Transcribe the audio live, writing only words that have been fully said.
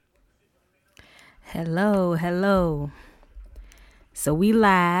Hello. So we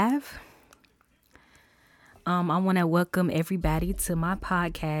live. I want to welcome everybody to my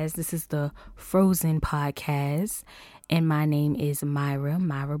podcast. This is the Frozen Podcast, and my name is Myra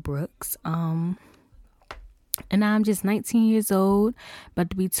Brooks. And I'm just 19 years old,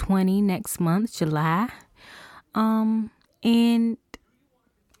 about to be 20 next month, July. And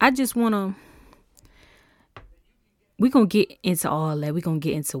I just want to. We're going to get into all that. We're going to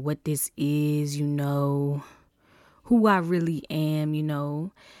get into what this is, who I really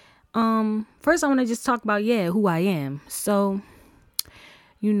am, First I want to just talk about, who I am. So,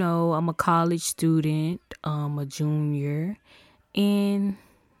 I'm a college student, a junior, and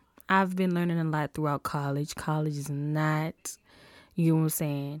I've been learning a lot throughout college. College is not, you know what I'm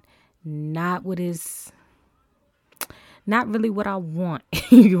saying, not really what I want,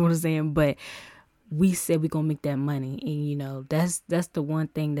 you know what I'm saying, but we said we're going to make that money. And, that's the one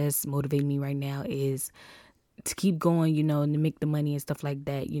thing that's motivating me right now is to keep going, and to make the money and stuff like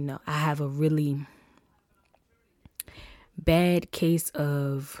that. I have a really bad case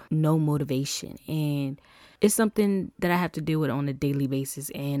of no motivation, and it's something that I have to deal with on a daily basis.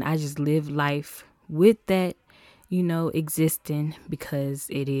 And I just live life with that, existing, because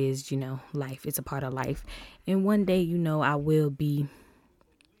it is, life. It's a part of life. And one day, I will be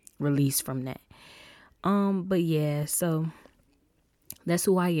released from that. But yeah, so that's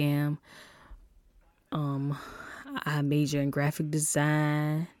who I am. I major in graphic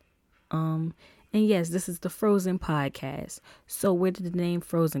design. And yes, this is the Frozen Podcast. So where did the name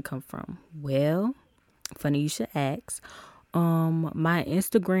Frozen come from? Well, funny you should ask. My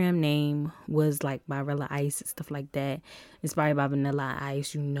Instagram name was like Vanilla Ice and stuff like that. Inspired by Vanilla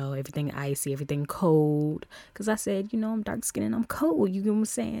Ice, everything icy, everything cold. Because I said, I'm dark skinned and I'm cold. You get what I'm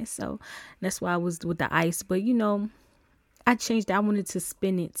saying? So that's why I was with the ice. But, I changed it. I wanted to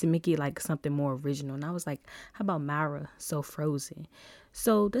spin it to make it like something more original. And I was like, how about Myra? So Frozen.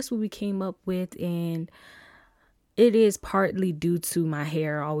 So that's what we came up with. And it is partly due to my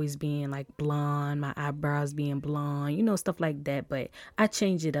hair always being like blonde, my eyebrows being blonde, stuff like that. But I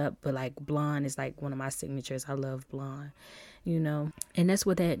changed it up. But like blonde is like one of my signatures. I love blonde, and that's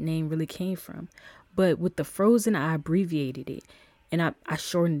where that name really came from. But with the Frozen, I abbreviated it and I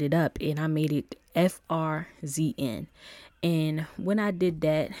shortened it up and I made it FRZN. And when I did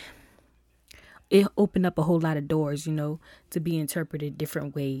that, it opened up a whole lot of doors, to be interpreted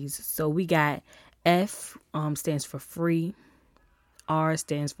different ways. So we got F stands for free, R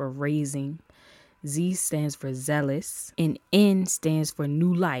stands for raising, Z stands for zealous, and N stands for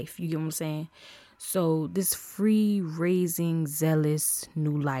new life. You get what I'm saying? So this free, raising, zealous,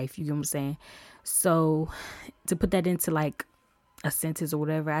 new life. You get what I'm saying? So to put that into like a sentence or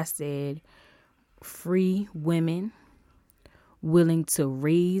whatever, I said free women willing to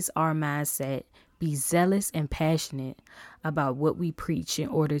raise our mindset, be zealous and passionate about what we preach in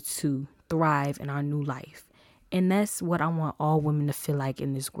order to thrive in our new life. And that's what I want all women to feel like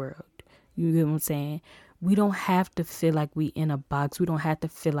in this world. You get what I'm saying? We don't have to feel like we in a box. We don't have to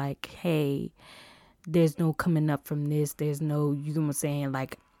feel like, hey, there's no coming up from this. There's no, you get what I'm saying?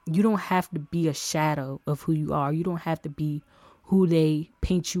 Like, you don't have to be a shadow of who you are. You don't have to be who they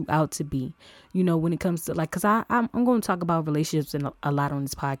paint you out to be, when it comes to like, cause I'm going to talk about relationships and a lot on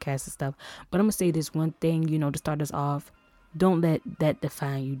this podcast and stuff, but I'm gonna say this one thing, to start us off. Don't let that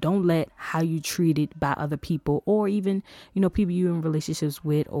define you. Don't let how you treated by other people or even, people you're in relationships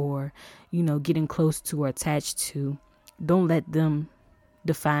with or, getting close to or attached to. Don't let them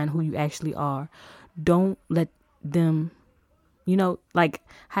define who you actually are. Don't let them, like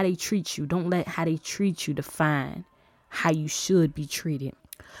how they treat you. Don't let how they treat you define how you should be treated.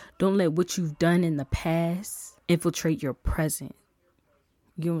 Don't let what you've done in the past infiltrate your present.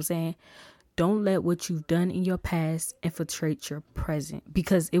 You know what I'm saying? Don't let what you've done in your past infiltrate your present,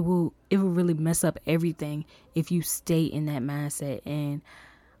 because it will really mess up everything if you stay in that mindset. And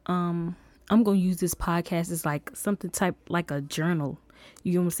I'm going to use this podcast as like something type like a journal.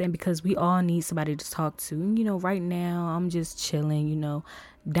 You know what I'm saying? Because we all need somebody to talk to. And, right now I'm just chilling,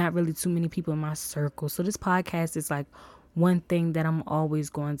 not really too many people in my circle. So this podcast is like one thing that I'm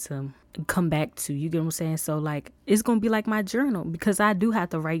always going to come back to. You get what I'm saying? So like, it's going to be like my journal, because I do have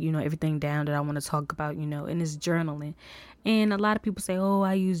to write, everything down that I want to talk about, and it's journaling. And a lot of people say, oh,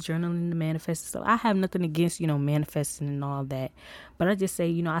 I use journaling to manifest. So I have nothing against, manifesting and all that. But I just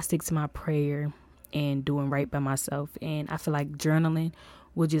say, I stick to my prayer and doing right by myself. And I feel like journaling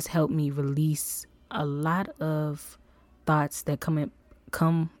will just help me release a lot of thoughts that come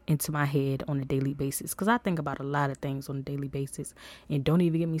into my head on a daily basis, because I think about a lot of things on a daily basis. And don't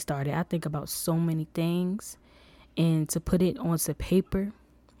even get me started, I think about so many things, and to put it onto paper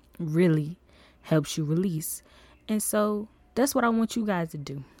really helps you release. And so that's what I want you guys to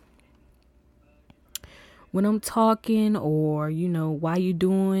do. When I'm talking, or, while you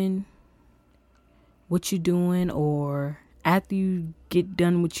doing what you doing, or after you get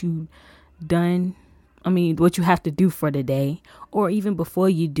done what you done, what you have to do for the day, or even before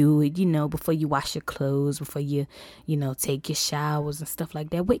you do it, before you wash your clothes, before you, take your showers and stuff like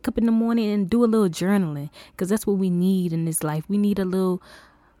that. Wake up in the morning and do a little journaling, because that's what we need in this life. We need a little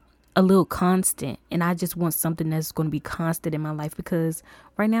constant, and I just want something that's going to be constant in my life, because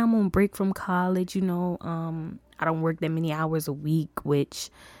right now I'm on break from college. I don't work that many hours a week, which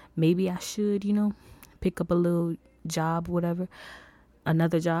maybe I should, pick up a little job, whatever,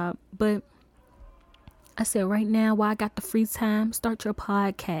 another job. But I said, right now, while I got the free time, start your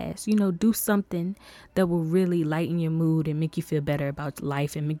podcast. Do something that will really lighten your mood and make you feel better about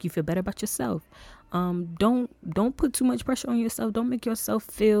life and make you feel better about yourself. Don't put too much pressure on yourself. Don't make yourself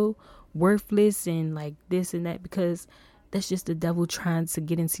feel worthless and like this and that, because that's just the devil trying to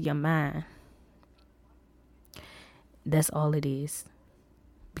get into your mind. That's all it is.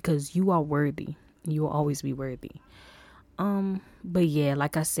 Because you are worthy. You will always be worthy. But yeah,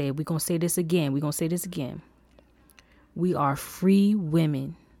 like I said, we're going to say this again. We are free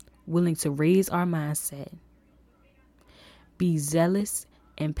women willing to raise our mindset, be zealous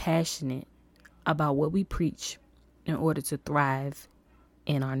and passionate about what we preach in order to thrive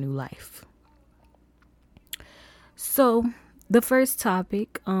in our new life. So the first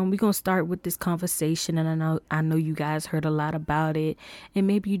topic, we're going to start with this conversation, and I know you guys heard a lot about it, and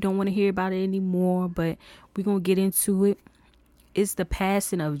maybe you don't want to hear about it anymore, but we're going to get into it. It's the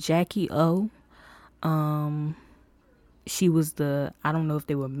passing of Jacky Oh. She was I don't know if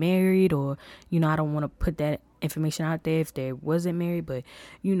they were married, or, I don't want to put that information out there if they wasn't married, but,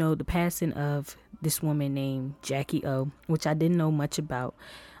 the passing of this woman named Jacky Oh, which I didn't know much about.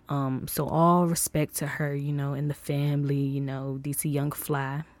 So all respect to her, and the family, DC Young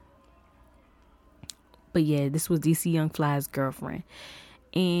Fly. But yeah, this was DC Young Fly's girlfriend,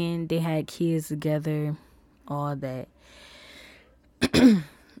 and they had kids together, all that. And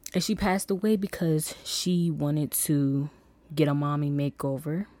she passed away because she wanted to get a mommy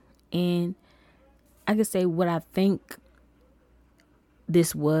makeover. And I can say what I think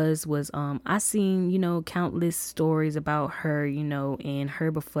this was I seen, countless stories about her, and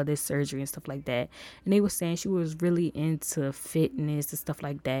her before this surgery and stuff like that. And they were saying she was really into fitness and stuff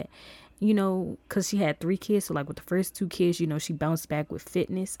like that, because she had 3 kids. So like with the first 2 kids, she bounced back with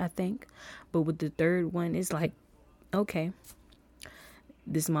fitness, I think. But with the third one, it's like, okay,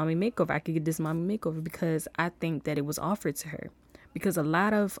 this mommy makeover, I could get this mommy makeover, because I think that it was offered to her. Because a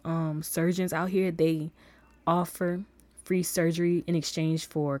lot of surgeons out here, they offer free surgery in exchange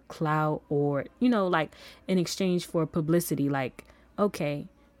for clout, or like in exchange for publicity. Like, okay,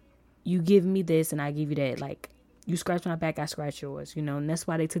 you give me this and I give you that. Like, you scratch my back, I scratch yours, and that's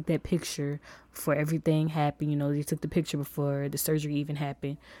why they took that picture before everything happened. They took the picture before the surgery even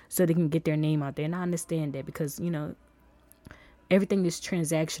happened, so they can get their name out there. And I understand that, because everything is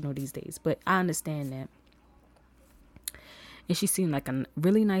transactional these days, but I understand that. And she seemed like a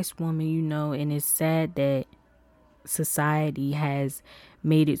really nice woman, and it's sad that society has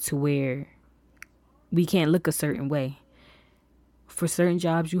made it to where we can't look a certain way. For certain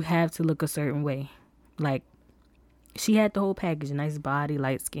jobs, you have to look a certain way. Like, she had the whole package: nice body,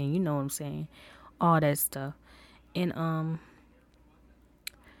 light skin, you know what I'm saying, all that stuff. And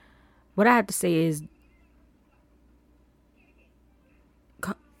what I have to say is,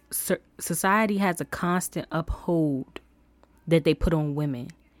 society has a constant uphold that they put on women,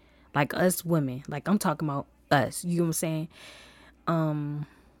 like us women. Like, I'm talking about us, you know what I'm saying?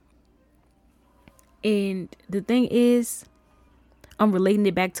 And the thing is, I'm relating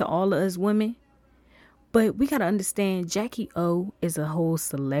it back to all of us women, but we gotta understand, Jacky O is a whole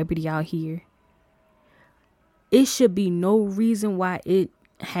celebrity out here. It should be no reason why it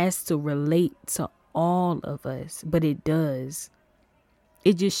has to relate to all of us, but it does.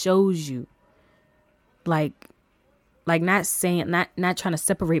 It just shows you, like not trying to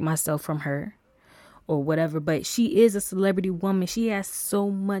separate myself from her or whatever, but she is a celebrity woman. She has so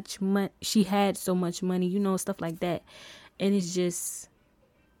much money. She had so much money, stuff like that. And it's just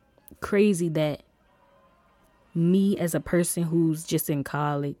crazy that me, as a person who's just in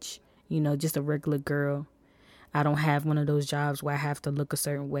college, just a regular girl, I don't have one of those jobs where I have to look a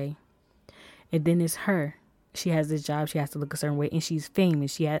certain way. And then it's her. She has this job, she has to look a certain way, and she's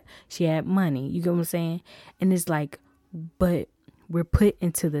famous. She had money. You get what I'm saying? And it's like, but we're put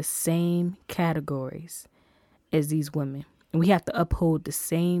into the same categories as these women. And we have to uphold the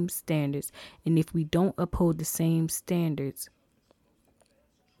same standards. And if we don't uphold the same standards,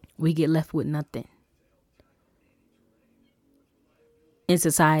 we get left with nothing. In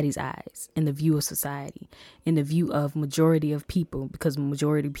society's eyes, in the view of society, in the view of majority of people, because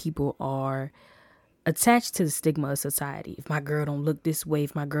majority of people are attached to the stigma of society. If my girl don't look this way,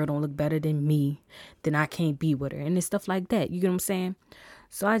 if my girl don't look better than me, then I can't be with her. And it's stuff like that. You get what I'm saying?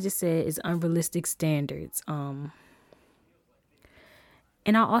 So I just said it's unrealistic standards. And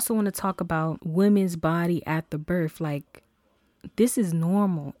I also want to talk about women's body after birth. Like, this is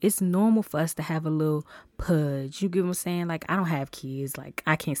normal. It's normal for us to have a little pudge. You get what I'm saying? Like, I don't have kids. Like,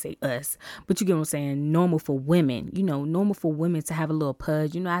 I can't say us, but you get what I'm saying? Normal for women, normal for women to have a little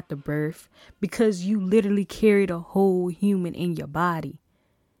pudge, after birth, because you literally carried a whole human in your body.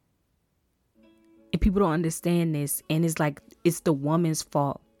 And people don't understand this. And it's like, it's the woman's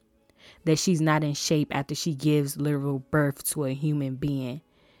fault that she's not in shape after she gives literal birth to a human being.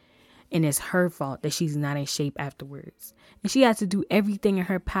 And it's her fault that she's not in shape afterwards. And she has to do everything in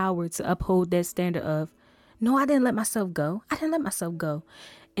her power to uphold that standard of, no, I didn't let myself go. I didn't let myself go.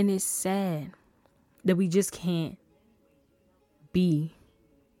 And it's sad that we just can't be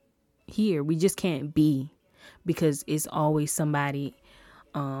here. We just can't be, because it's always somebody.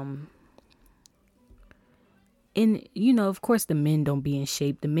 And, of course, the men don't be in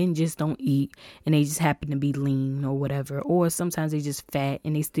shape. The men just don't eat, and they just happen to be lean or whatever. Or sometimes they just fat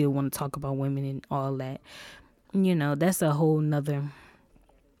and they still want to talk about women and all that. That's a whole nother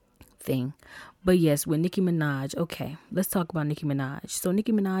thing. But yes, with Nicki Minaj, okay, let's talk about Nicki Minaj. So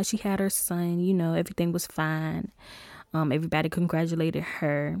Nicki Minaj, she had her son, everything was fine. Everybody congratulated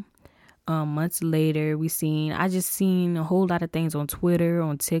her. Months later, I just seen a whole lot of things on Twitter,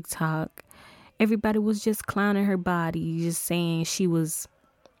 on TikTok. Everybody was just clowning her body, just saying she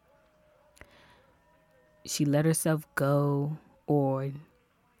let herself go. Or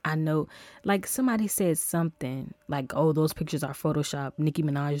I know, like, somebody said something like, oh, those pictures are Photoshop. Nicki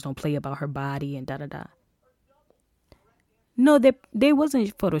Minaj don't play about her body and da-da-da. No, they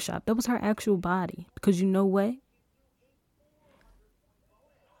wasn't Photoshop. That was her actual body. Because you know what?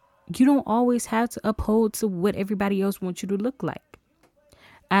 You don't always have to uphold to what everybody else wants you to look like.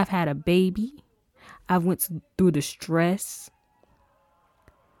 I've had a baby. I've went through the stress,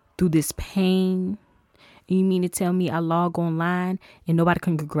 through this pain. And you mean to tell me I log online and nobody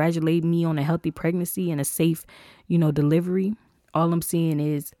can congratulate me on a healthy pregnancy and a safe, delivery? All I'm seeing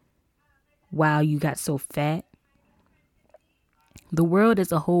is, wow, you got so fat. The world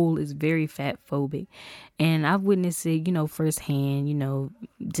as a whole is very fat phobic. And I've witnessed it, firsthand,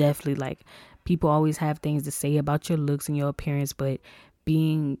 definitely, like, people always have things to say about your looks and your appearance, but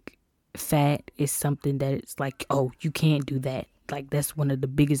being fat is something that it's like, oh, you can't do that. Like, that's one of the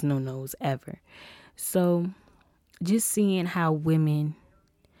biggest no-nos ever. So just seeing how women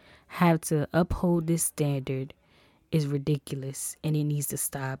have to uphold this standard is ridiculous, and it needs to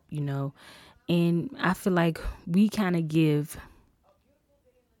stop, And I feel like we kind of give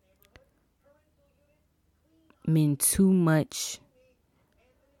men too much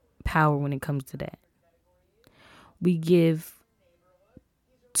power when it comes to that. We give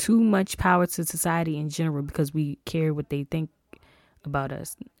too much power to society in general because we care what they think about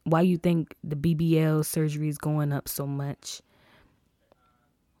us. Why you think the BBL surgery is going up so much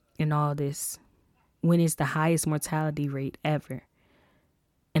and all this, when it's the highest mortality rate ever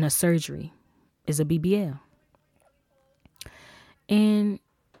in a surgery is a BBL? And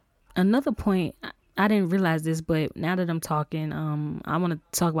another point, I didn't realize this, but now that I'm talking, I want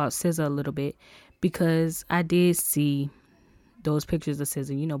to talk about SZA a little bit, because I did see those pictures of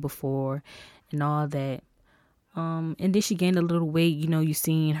SZA, before and all that. And then she gained a little weight, you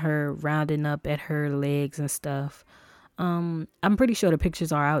seen her rounding up at her legs and stuff. I'm pretty sure the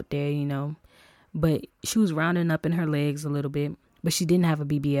pictures are out there, but she was rounding up in her legs a little bit, but she didn't have a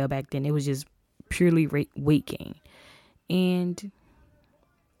BBL back then. It was just purely weight gain. And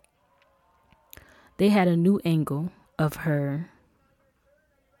they had a new angle of her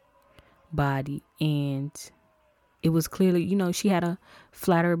body, and it was clearly, she had a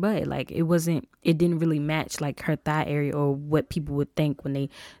flatter butt. Like, it didn't really match like her thigh area or what people would think when they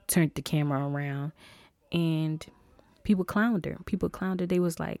turned the camera around. And people clowned her. They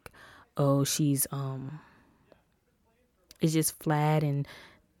was like, oh, she's, it's just flat and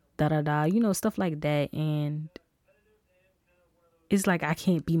da-da-da, stuff like that. And it's like, I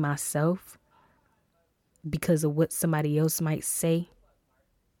can't be myself because of what somebody else might say.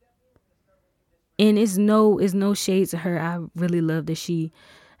 And it's no shade to her. I really love that she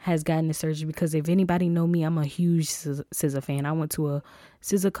has gotten the surgery, because if anybody know me, I'm a huge SZA fan. I went to a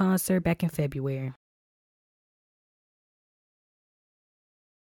SZA concert back in February.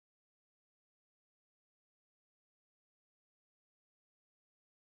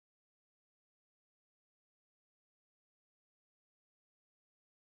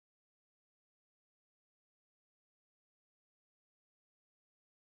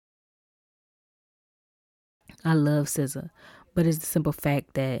 I love SZA, but it's the simple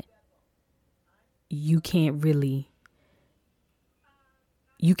fact that you can't really,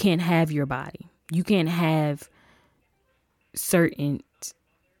 you can't have your body. You can't have certain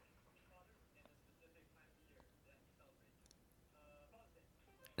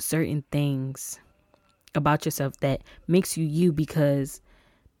things about yourself that makes you you because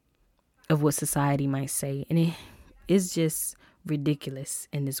of what society might say. And it is just ridiculous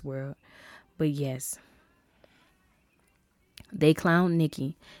in this world. But yes, they clown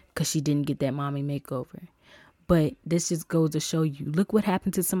Nicki because she didn't get that mommy makeover. But this just goes to show you, look what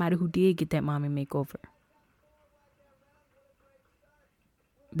happened to somebody who did get that mommy makeover.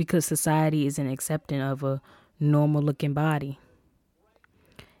 Because society isn't accepting of a normal looking body.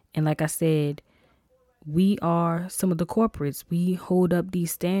 And like I said, we are some of the corporates. We hold up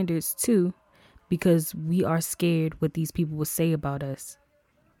these standards too because we are scared what these people will say about us.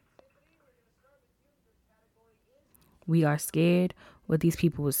 We are scared what these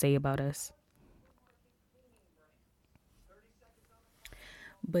people will say about us.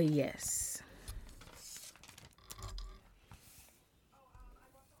 But yes.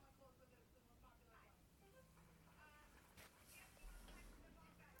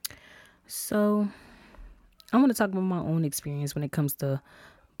 So I want to talk about my own experience when it comes to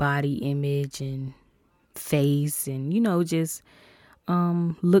body image and face and, just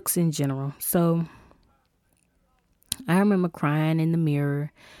looks in general. So I remember crying in the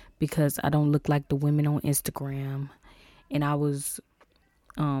mirror because I don't look like the women on Instagram. And I was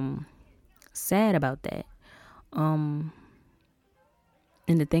sad about that. And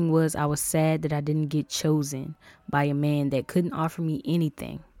the thing was, I was sad that I didn't get chosen by a man that couldn't offer me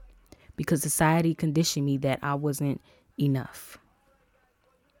anything because society conditioned me that I wasn't enough.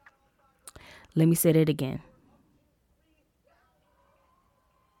 Let me say that again.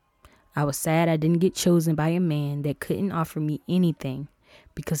 I was sad I didn't get chosen by a man that couldn't offer me anything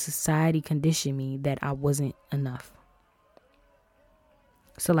because society conditioned me that I wasn't enough.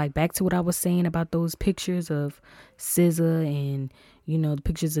 So like back to what I was saying about those pictures of SZA and, the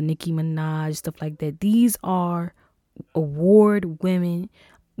pictures of Nicki Minaj, stuff like that. These are winning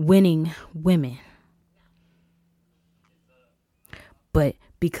women. But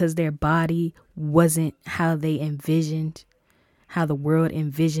because their body wasn't how they envisioned, how the world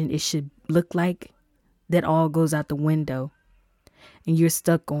envisioned it should look like, that all goes out the window. And you're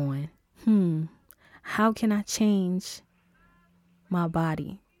stuck on, how can I change my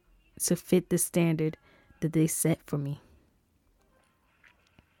body to fit the standard that they set for me?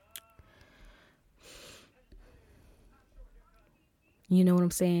 You know what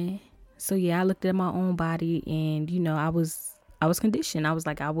I'm saying? So yeah, I looked at my own body and, I was conditioned. I was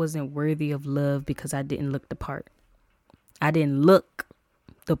like, I wasn't worthy of love because I didn't look the part. I didn't look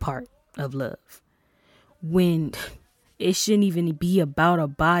the part of love. When it shouldn't even be about a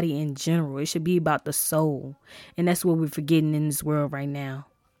body in general. It should be about the soul. And that's what we're forgetting in this world right now.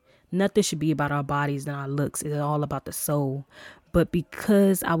 Nothing should be about our bodies and our looks. It's all about the soul. But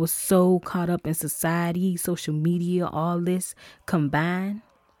because I was so caught up in society, social media, all this combined,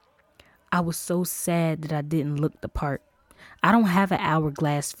 I was so sad that I didn't look the part. I don't have an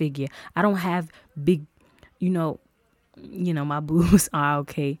hourglass figure. I don't have big, my boobs are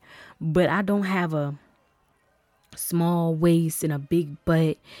okay. But I don't have a small waist and a big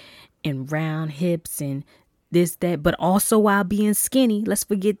butt and round hips and this, that, but also while being skinny. Let's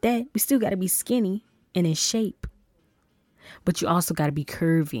forget that. We still got to be skinny and in shape. But you also got to be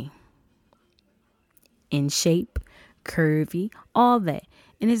curvy. In shape, curvy, all that.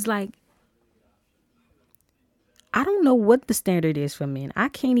 And it's like, I don't know what the standard is for men. I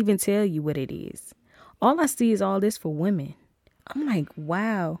can't even tell you what it is. All I see is all this for women. I'm like,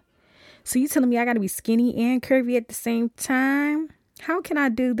 wow. So you telling me I got to be skinny and curvy at the same time? How can I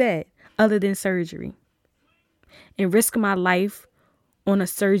do that other than surgery? And risk my life on a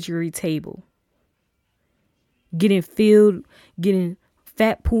surgery table. Getting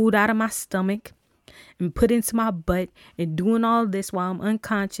fat pulled out of my stomach and put into my butt and doing all this while I'm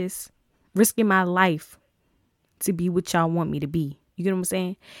unconscious. Risking my life to be what y'all want me to be. You get what I'm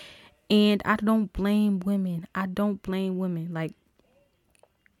saying? And I don't blame women. Like,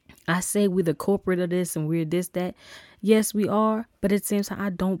 I say we're the corporate of this and we're this, that. Yes, we are. But at the same time, I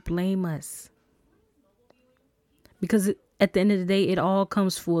don't blame us. Because at the end of the day, it all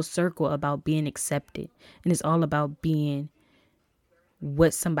comes full circle about being accepted. And it's all about being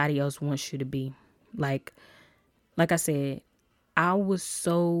what somebody else wants you to be. Like I said, I was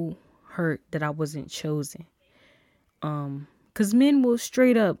so hurt that I wasn't chosen. Because men will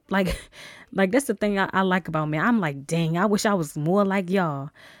straight up, like that's the thing I like about men. I'm like, dang, I wish I was more like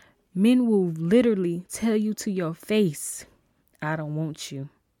y'all. Men will literally tell you to your face, I don't want you.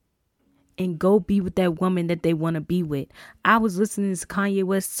 And go be with that woman that they want to be with. I was listening to Kanye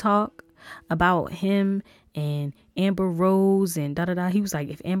West talk about him and Amber Rose and da da da. He was like,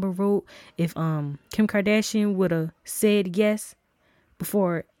 if Kim Kardashian would have said yes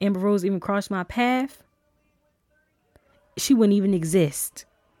before Amber Rose even crossed my path, she wouldn't even exist.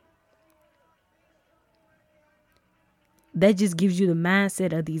 That just gives you the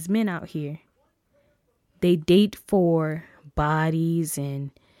mindset of these men out here. They date for bodies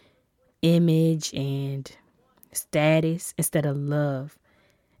and image and status instead of love.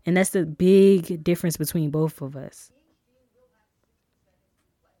 And that's the big difference between both of us.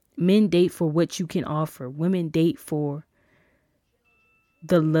 Men date for what you can offer. Women date for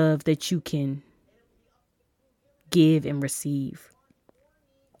the love that you can give and receive.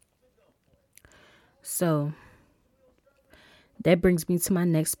 So that brings me to my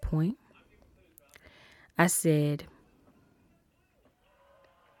next point. I said,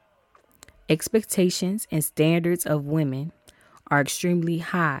 expectations and standards of women are extremely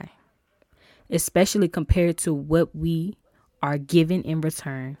high, especially compared to what we are given in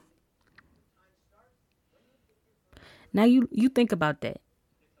return. Now you think about that.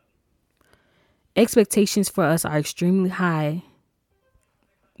 Expectations for us are extremely high,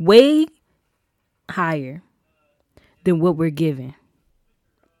 way higher than what we're given.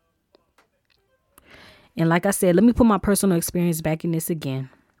 And like I said, let me put my personal experience back in this again.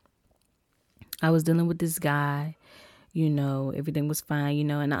 I was dealing with this guy, everything was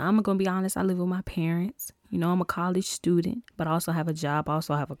fine, and I'm going to be honest, I live with my parents. I'm a college student, but I also have a job. I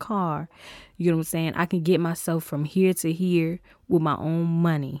also have a car. You know what I'm saying? I can get myself from here to here with my own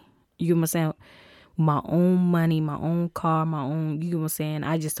money. You know what I'm saying? My own money, my own car, you know what I'm saying?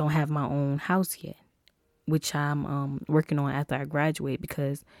 I just don't have my own house yet, which I'm working on after I graduate,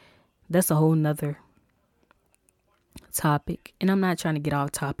 because that's a whole nother topic. And I'm not trying to get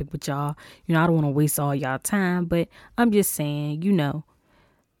off topic with y'all. I don't want to waste all y'all time, but I'm just saying,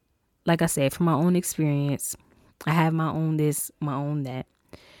 like I said, from my own experience, I have my own this, my own that.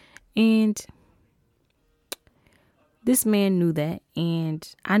 And this man knew that,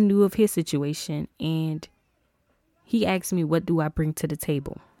 and I knew of his situation, and he asked me, what do I bring to the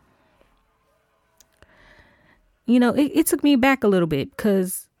table? It took me back a little bit,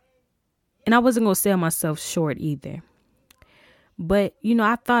 and I wasn't going to sell myself short either. But,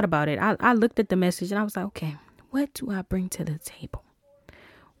 I thought about it. I looked at the message and I was like, okay, what do I bring to the table?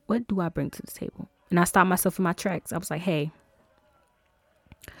 What do I bring to the table? And I stopped myself in my tracks. I was like, hey,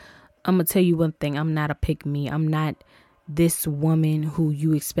 I'm going to tell you one thing. I'm not a pick me. I'm not this woman who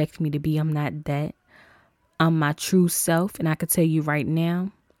you expect me to be. I'm not that. I'm my true self. And I can tell you right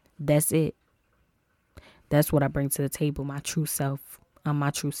now, that's it. That's what I bring to the table. My true self. I'm my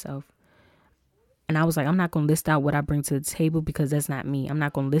true self. And I was like, I'm not going to list out what I bring to the table, because that's not me. I'm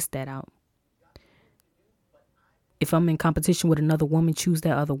not going to list that out. If I'm in competition with another woman, choose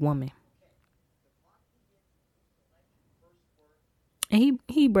that other woman. And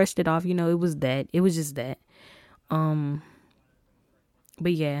he brushed it off. It was that. It was just that. But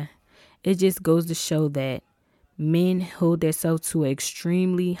yeah, it just goes to show that men hold themselves to an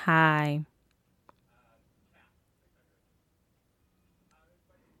extremely high,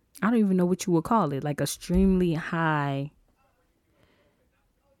 I don't even know what you would call it, like extremely high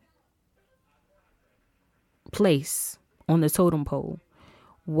place on the totem pole,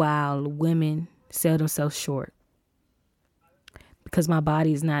 while women sell themselves short. Because my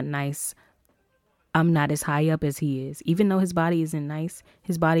body is not nice, I'm not as high up as he is. Even though his body isn't nice,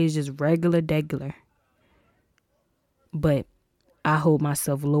 his body is just regular. But I hold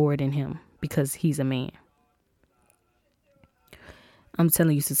myself lower than him because he's a man. I'm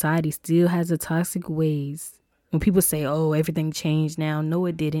telling you, society still has the toxic ways. When people say, oh, everything changed now. No,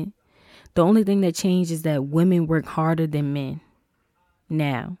 it didn't. The only thing that changed is that women work harder than men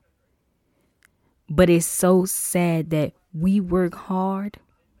now. But it's so sad that we work hard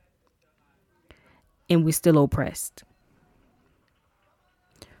and we're still oppressed.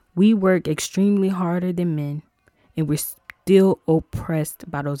 We work extremely harder than men and we're still oppressed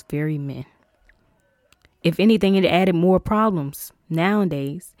by those very men. If anything, it added more problems.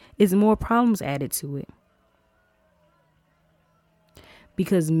 Nowadays, it's more problems added to it.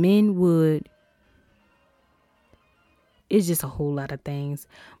 Because men would, it's just a whole lot of things.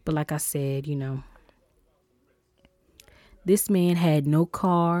 But like I said, this man had no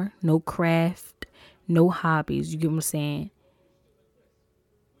car, no craft, no hobbies. You get what I'm saying?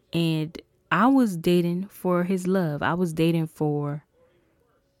 And I was dating for his love. I was dating for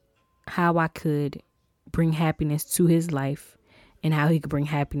how I could bring happiness to his life and how he could bring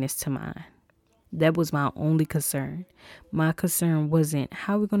happiness to mine. That was my only concern. My concern wasn't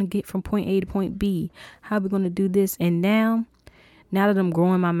how we're going to get from point A to point B, how we're going to do this. And now that I'm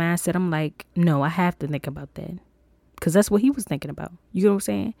growing my mindset, I'm like, no, I have to think about that. Because that's what he was thinking about. You know what I'm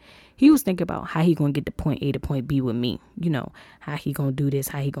saying? He was thinking about how he going to get to point A to point B with me. You know, how he going to do this,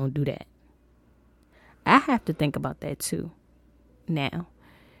 how he going to do that. I have to think about that too. Now,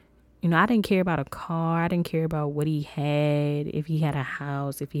 you know, I didn't care about a car. I didn't care about what he had, if he had a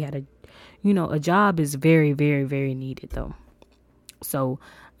house, if he had a job is very, very, very needed though. So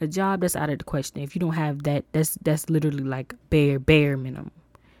a job, that's out of the question. If you don't have that, that's literally like bare minimum.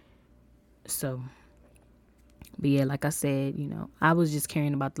 So, but yeah, like I said, you know, I was just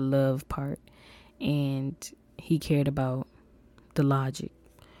caring about the love part, and he cared about the logic.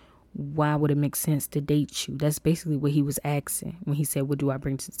 Why would it make sense to date you? That's basically what he was asking when he said, what do I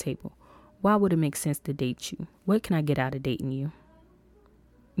bring to the table? Why would it make sense to date you? What can I get out of dating you?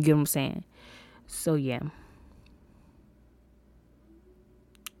 You get what I'm saying? So, yeah.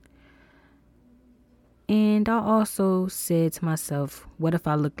 And I also said to myself, what if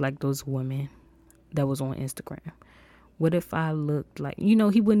I looked like those women that was on Instagram? What if I looked like, he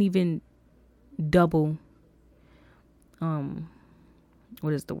wouldn't even double,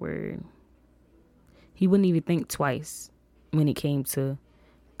 what is the word? He wouldn't even think twice when it came to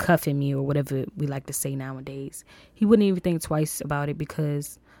cuffing me or whatever we like to say nowadays. He wouldn't even think twice about it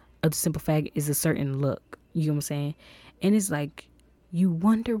because of the simple fact is a certain look. You know what I'm saying? And it's like, you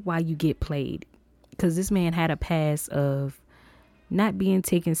wonder why you get played. Because this man had a past of not being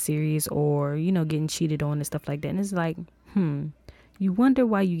taken serious or, getting cheated on and stuff like that. And it's like, you wonder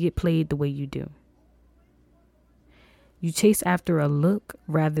why you get played the way you do. You chase after a look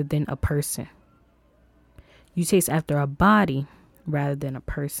rather than a person. You chase after a body rather than a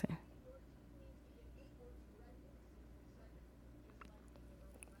person.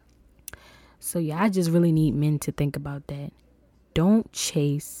 So yeah, I just really need men to think about that. Don't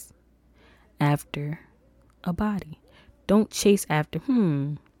chase after a body. Don't chase after,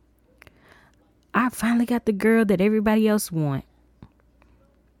 I finally got the girl that everybody else want.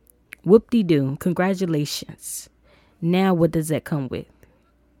 Whoop-de-doo. Congratulations. Now what does that come with?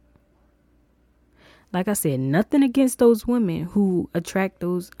 Like I said, nothing against those women who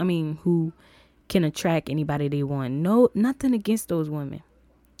who can attract anybody they want. No, nothing against those women.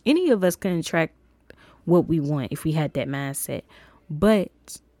 Any of us can attract what we want if we had that mindset. But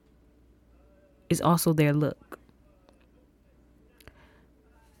it's also their look.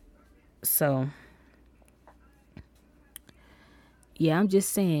 So, yeah, I'm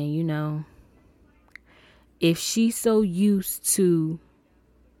just saying, if she's so used to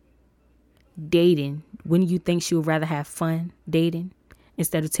dating, wouldn't you think she would rather have fun dating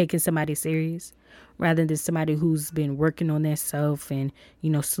instead of taking somebody serious, rather than somebody who's been working on themselves and,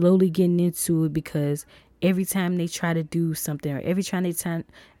 slowly getting into it? Because every time they try to do something, or every time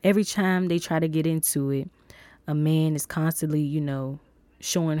they try to get into it, a man is constantly,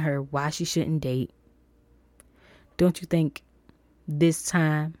 showing her why she shouldn't date. Don't you think this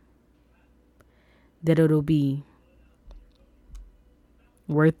time that it'll be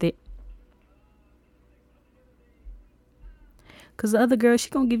worth it? Because the other girl,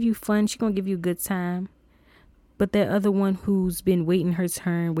 she gonna give you fun, she gonna give you a good time. But that other one who's been waiting her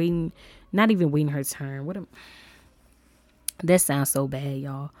turn, not even waiting her turn. That sounds so bad,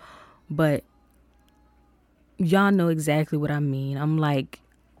 y'all. But y'all know exactly what I mean. I'm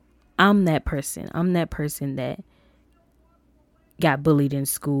that person. I'm that person that got bullied in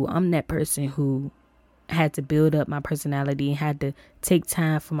school. I'm that person who had to build up my personality and had to take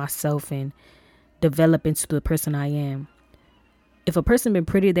time for myself and develop into the person I am. If a person been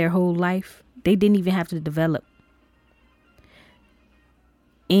pretty their whole life, they didn't even have to develop.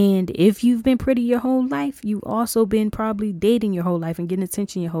 And if you've been pretty your whole life, you've also been probably dating your whole life and getting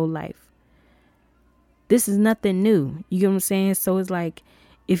attention your whole life. This is nothing new. You get what I'm saying? So it's like,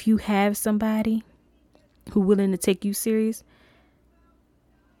 if you have somebody who willing to take you serious,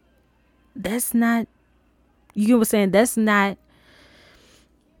 that's not, you get what I'm saying? That's not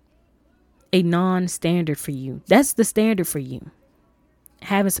a non-standard for you. That's the standard for you.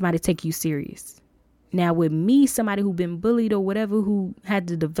 Having somebody take you serious. Now with me, somebody who been bullied or whatever, who had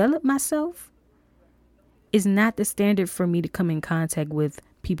to develop myself, is not the standard for me to come in contact with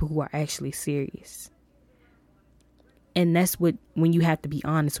people who are actually serious. And that's when you have to be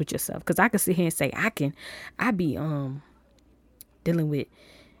honest with yourself. Because I can sit here and say, I be dealing with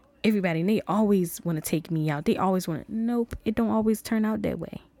everybody and they always want to take me out. They always want to, nope, it don't always turn out that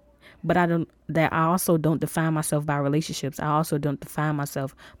way. But I also don't define myself by relationships. I also don't define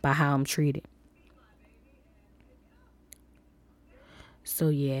myself by how I'm treated. So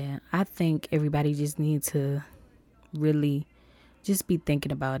yeah, I think everybody just needs to really just be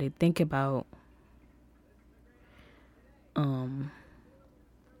thinking about it. Think about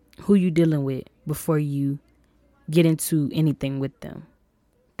who you dealing with before you get into anything with them.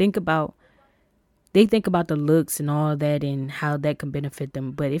 Think about they think about the looks and all that and how that can benefit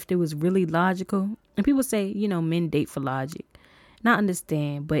them. But if it was really logical, and people say, men date for logic. Not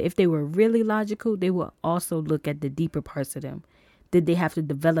understand, but if they were really logical, they will also look at the deeper parts of them. Did they have to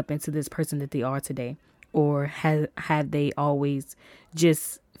develop into this person that they are today? Or have they always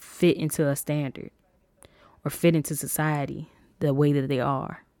just fit into a standard or fit into society the way that they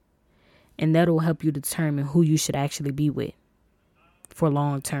are? And that'll help you determine who you should actually be with for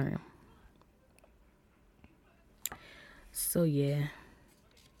long term. So yeah.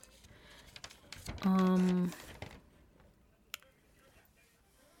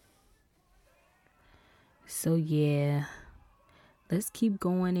 So yeah. Let's keep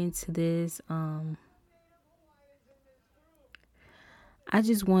going into this. I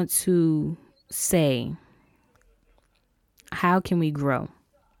just want to say, how can we grow?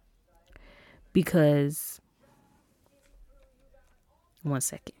 Because, one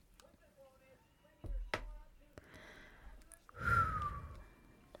second.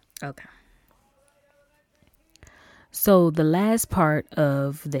 Okay. So the last part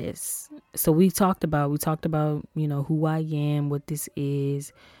of this, so we talked about, who I am, what this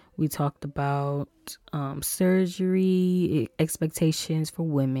is. We talked about surgery, expectations for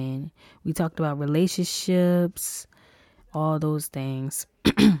women. We talked about relationships, all those things.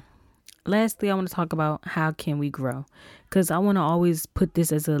 Lastly, I want to talk about how can we grow? Because I want to always put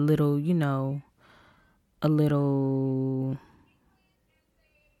this as a little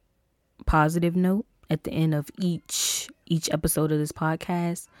positive note at the end of each episode of this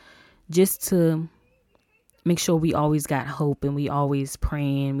podcast, just to make sure we always got hope and we always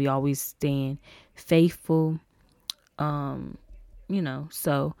praying, we always staying faithful.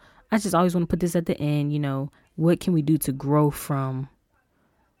 So I just always want to put this at the end, what can we do to grow from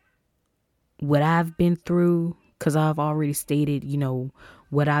what I've been through? Because I've already stated,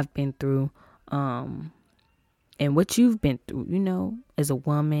 what I've been through, and what you've been through, as a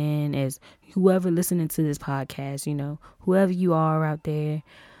woman, as whoever listening to this podcast, whoever you are out there.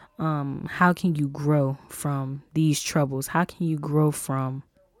 How can you grow from these troubles? How can you grow from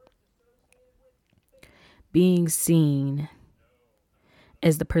being seen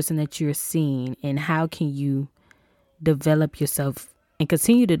as the person that you're seeing? And how can you develop yourself and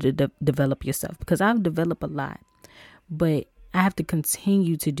continue to develop yourself? Because I've developed a lot, but I have to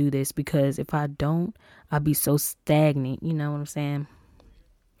continue to do this, because if I don't, I'll be so stagnant. You know what I'm saying?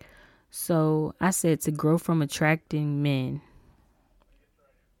 So I said, to grow from attracting men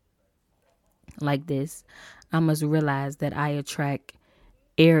like this, I must realize that I attract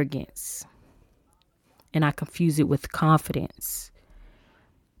arrogance and I confuse it with confidence.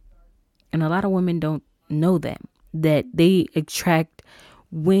 And a lot of women don't know that they attract,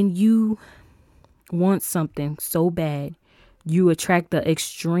 when you want something so bad, you attract the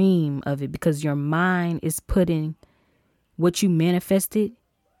extreme of it, because your mind is putting what you manifested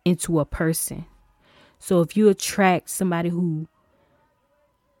into a person. So if you attract somebody who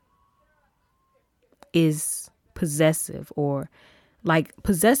is possessive, or like,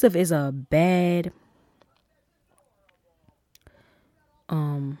 possessive is a bad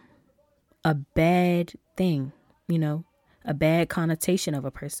thing, a bad connotation of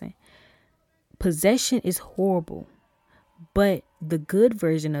a person. Possession is horrible, but the good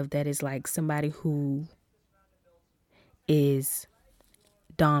version of that is like somebody who is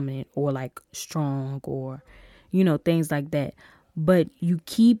dominant, or like strong, or things like that. But you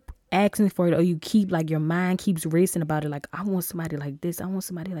keep asking for it, or you keep, like, your mind keeps racing about it, like, I want somebody like this, I want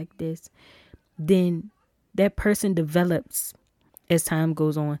somebody like this. Then that person develops, as time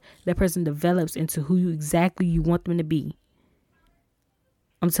goes on, that person develops into who exactly you want them to be.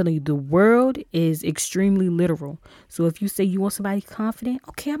 I'm telling you, the world is extremely literal. So if you say you want somebody confident,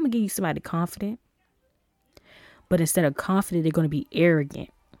 okay, I'm gonna give you somebody confident. But instead of confident, they're going to be arrogant,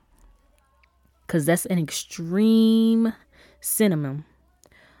 because that's an extreme synonym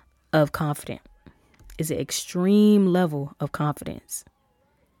of confident. It's an extreme level of confidence.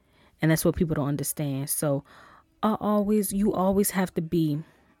 And that's what people don't understand. So you always have to be.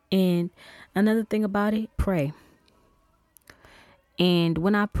 And another thing about it, pray. And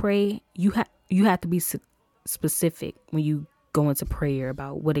when I pray, you have to be specific when you go into prayer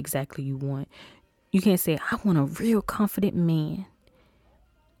about what exactly you want. You can't say, I want a real confident man,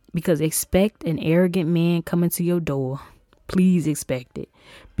 because expect an arrogant man coming to your door. Please expect it,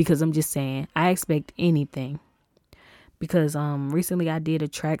 because I'm just saying, I expect anything, because recently I did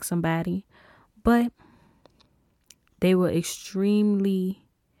attract somebody, but they were extremely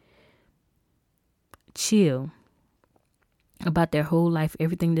chill about their whole life.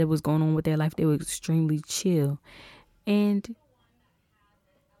 Everything that was going on with their life, they were extremely chill. And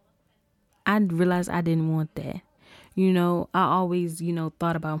I realized I didn't want that. I always,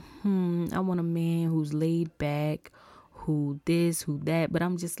 thought about, I want a man who's laid back, who this, who that. But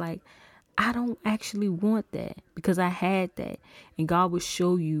I'm just like, I don't actually want that, because I had that. And God will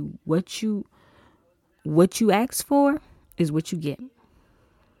show you what you ask for is what you get.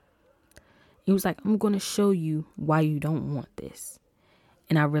 He was like, I'm going to show you why you don't want this.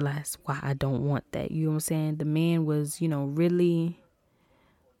 And I realized why I don't want that. You know what I'm saying? The man was, really,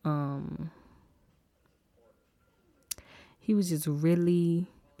 he was just really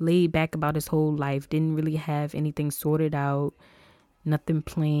laid back about his whole life. Didn't really have anything sorted out. Nothing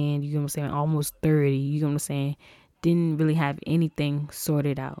planned. You know what I'm saying? Almost 30. You know what I'm saying? Didn't really have anything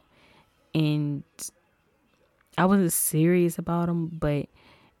sorted out. And I wasn't serious about him, but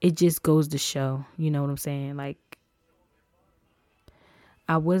it just goes to show, you know what I'm saying? Like,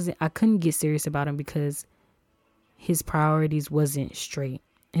 I couldn't get serious about him because his priorities wasn't straight.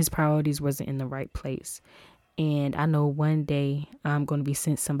 His priorities wasn't in the right place. And I know one day I'm going to be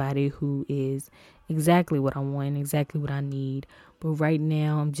sent somebody who is exactly what I want, exactly what I need. But right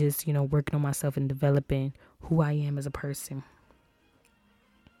now I'm just, working on myself and developing who I am as a person.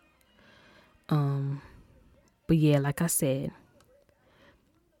 But yeah, like I said,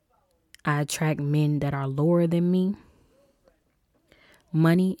 I attract men that are lower than me,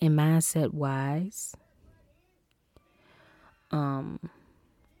 money and mindset wise. And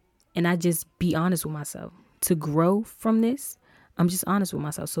I just be honest with myself. To grow from this, I'm just honest with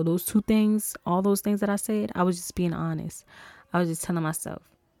myself. So those two things, all those things that I said, I was just being honest. I was just telling myself,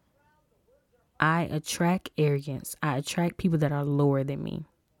 I attract arrogance. I attract people that are lower than me.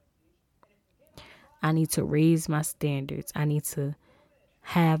 I need to raise my standards. I need to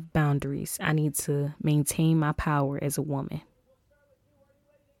have boundaries. I need to maintain my power as a woman.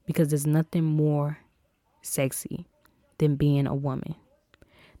 Because there's nothing more sexy than being a woman,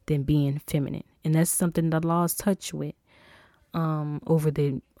 than being feminine. And that's something that I lost touch with over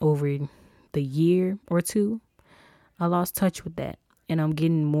the year or two. I lost touch with that. And I'm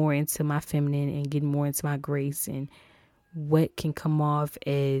getting more into my feminine and getting more into my grace and what can come off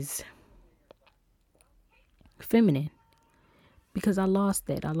as feminine. Because I lost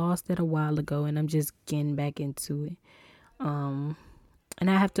that. I lost that a while ago, and I'm just getting back into it. And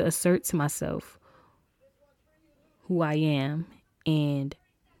I have to assert to myself who I am, and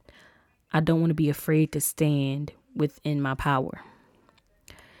I don't want to be afraid to stand within my power.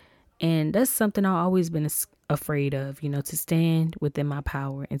 And that's something I've always been afraid of, to stand within my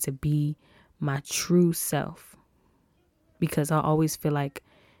power and to be my true self. Because I always feel like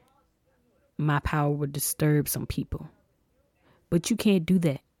my power would disturb some people. But you can't do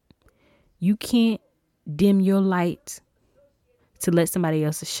that. You can't dim your light to let somebody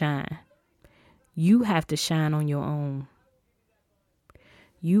else shine. You have to shine on your own.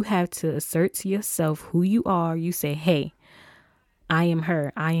 You have to assert to yourself who you are. You say, hey, I am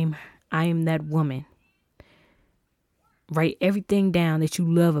her. I am that woman. Write everything down that you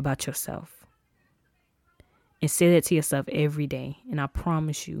love about yourself. And say that to yourself every day. And I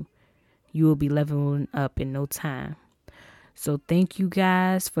promise you, you will be leveling up in no time. So thank you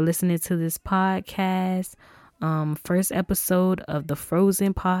guys for listening to this podcast. First episode of the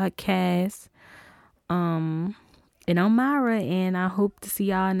Frozen podcast. And I'm Myra, and I hope to see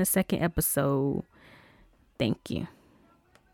y'all in the second episode. Thank you.